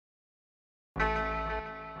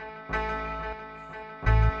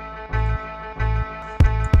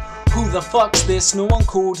the fuck's this? No one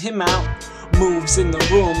called him out. Moves in the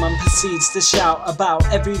room and proceeds to shout about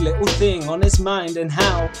every little thing on his mind and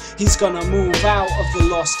how he's gonna move out of the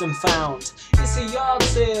lost and found. It's a yard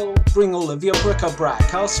sale. Bring all of your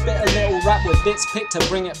bric-a-brack. I'll spit a little rap with bits picked to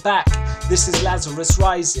bring it back. This is Lazarus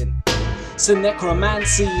rising. So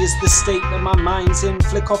necromancy is the state that my mind's in.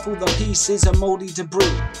 Flick off all the pieces of mouldy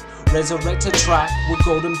debris. Resurrect a track with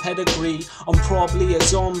golden pedigree. I'm probably a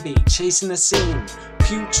zombie chasing a scene.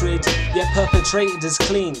 Putrid, yet perpetrated as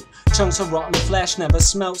clean. Chunks of rotten flesh never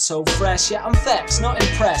smelt so fresh. Yet I'm vexed, not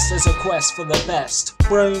impressed. There's a quest for the best.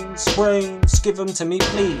 Brains, give them to me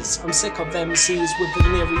please. I'm sick of MCs with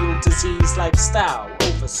venereal disease like style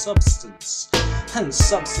over substance. And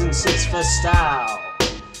substance is for style.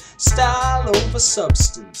 Style over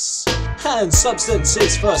substance. And substance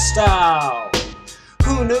is for style.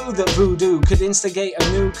 Who knew that voodoo could instigate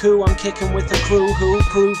a new coup? I'm kicking with a crew who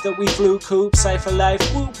proved that we flew coop. CypherLyfe,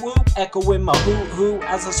 whoop whoop, echoing my hoot hoot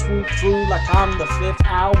as I swoop through like I'm the fifth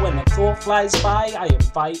owl. When a thought flies by, I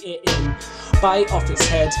invite it in. Bite off its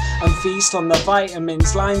head and feast on the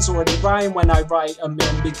vitamins. Lines already rhyme when I write them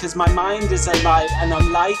in, because my mind is alive and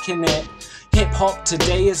I'm liking it. Hip hop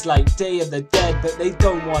today is like Day of the Dead, but they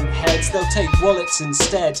don't want heads, they'll take wallets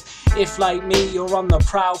instead. If like me you're on the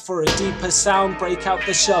prowl for a deeper sound, break out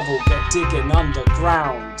the shovel, get digging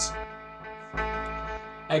underground.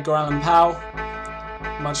 Edgar,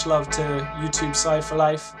 Allan, much love to YouTube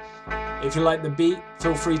CypherLyfe. If you like the beat,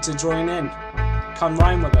 feel free to join in. Come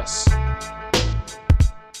rhyme with us.